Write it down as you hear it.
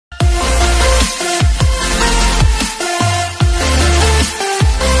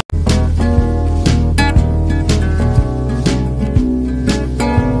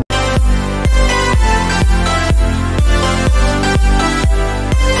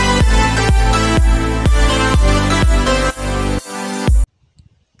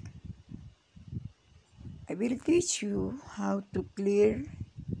teach you how to clear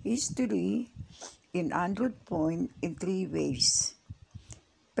history in Android Point in 3 ways.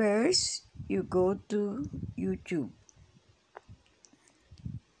 First, you go to YouTube.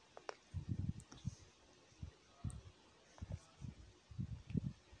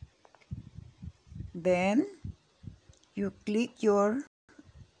 Then, you click your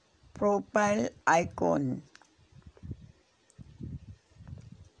profile icon.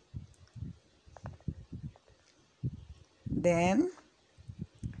 Then,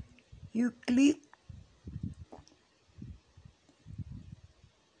 you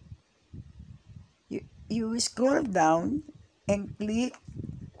scroll down and click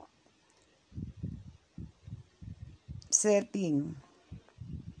setting.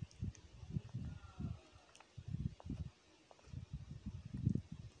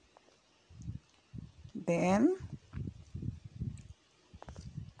 Then,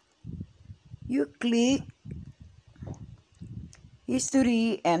 you click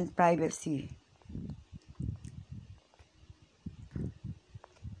history and privacy.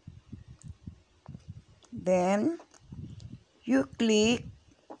 Then, you click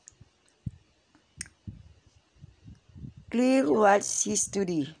clear watch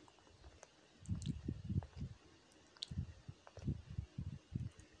history.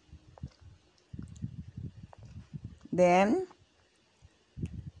 Then,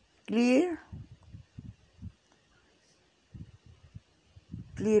 clear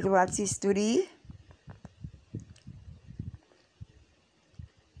watch history.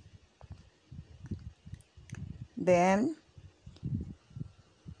 Then,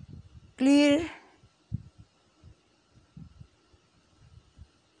 clear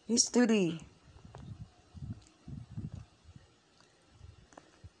history.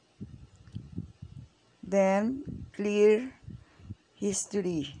 Then, clear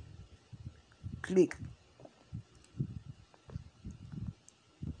history. Click.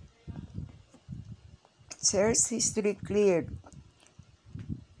 Search history cleared.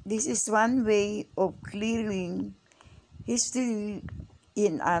 This is one way of clearing history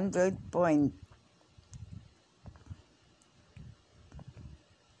in Android Point.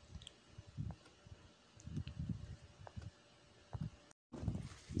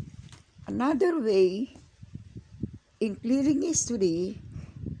 Another way in clearing history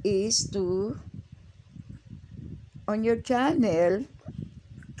is to, on your channel,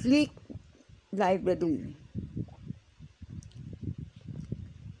 click library.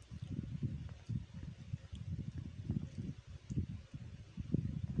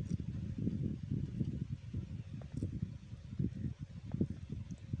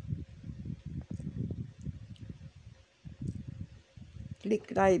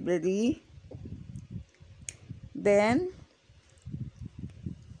 Click library. Then,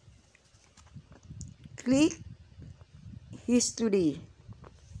 click history.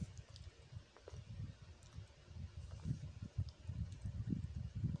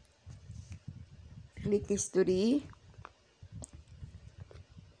 Click history.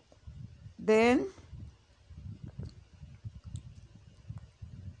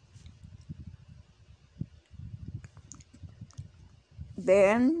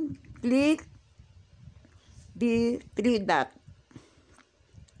 Then, click the 3 dot.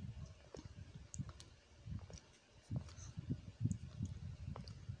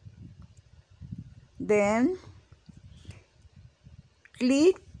 Then,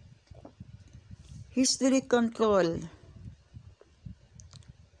 click history control.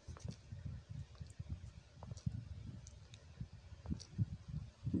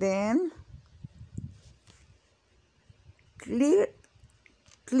 Then, click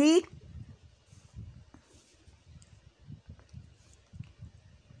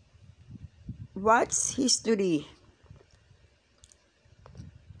watch history.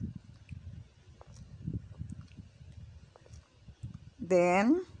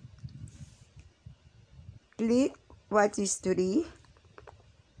 Then, click watch history.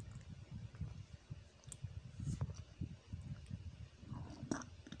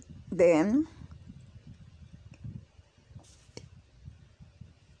 Then,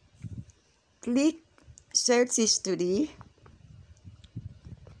 click search history.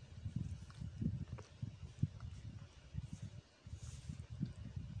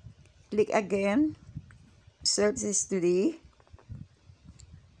 Click again search history.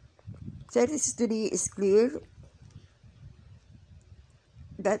 Search history is clear.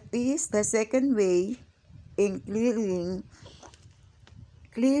 That is the second way in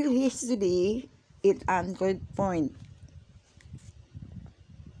clear history in Android Point.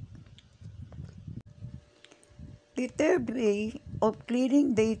 The third way of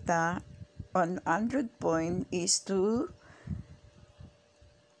clearing data on Android point is to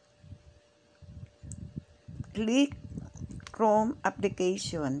click Chrome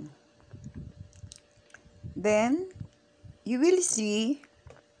application. Then you will see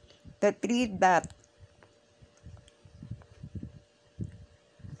the three dot.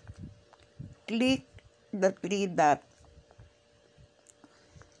 Click the three dot.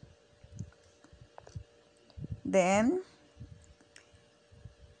 Then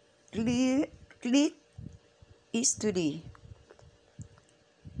click history.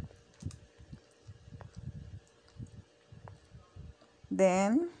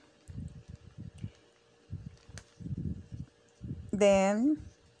 Then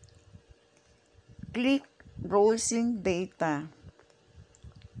click browsing data.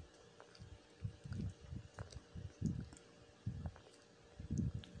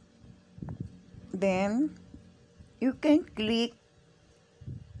 Then you can click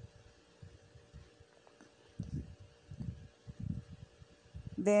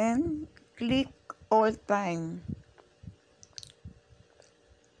all time.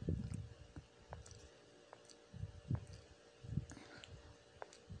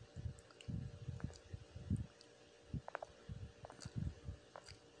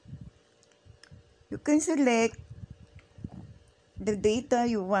 You can select the data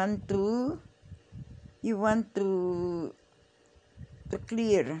you want to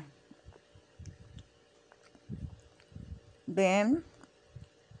clear. Then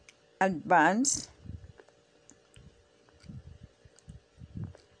advance.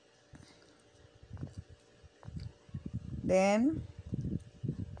 Then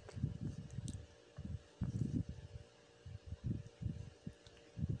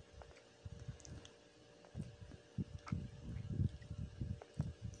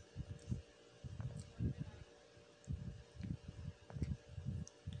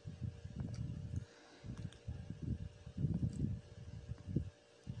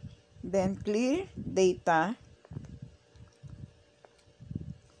clear data.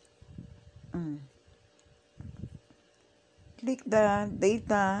 Click the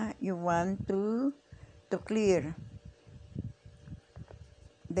data you want to clear.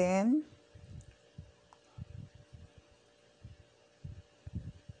 Then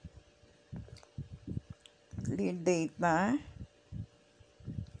clear data.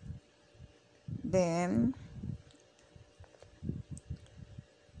 Then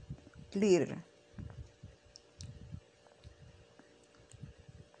clear.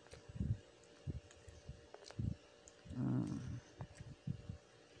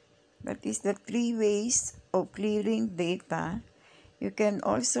 That is the three ways of clearing data. You can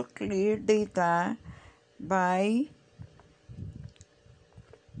also clear data by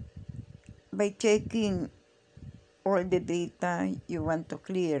checking all the data you want to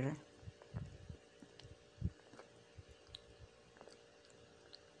clear.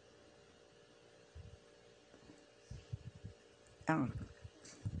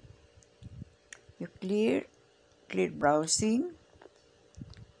 You clear browsing.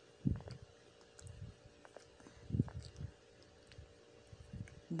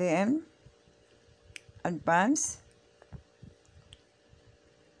 Then advance.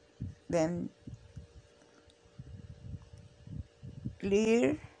 Then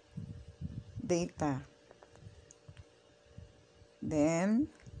clear data. Then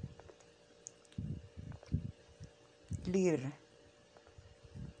clear.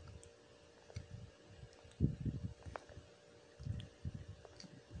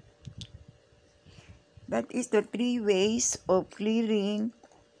 That is the three ways of clearing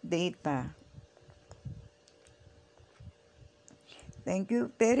data. Thank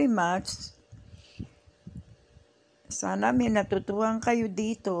you very much. Sana may natutuhan kayo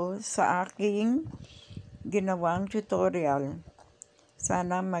dito sa aking ginawang tutorial.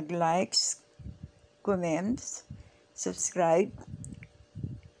 Sana mag-likes, comments, subscribe,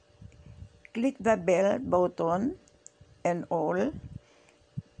 click the bell button and all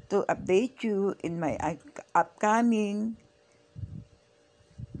to update you in my upcoming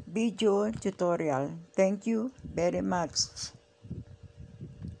video tutorial. Thank you very much.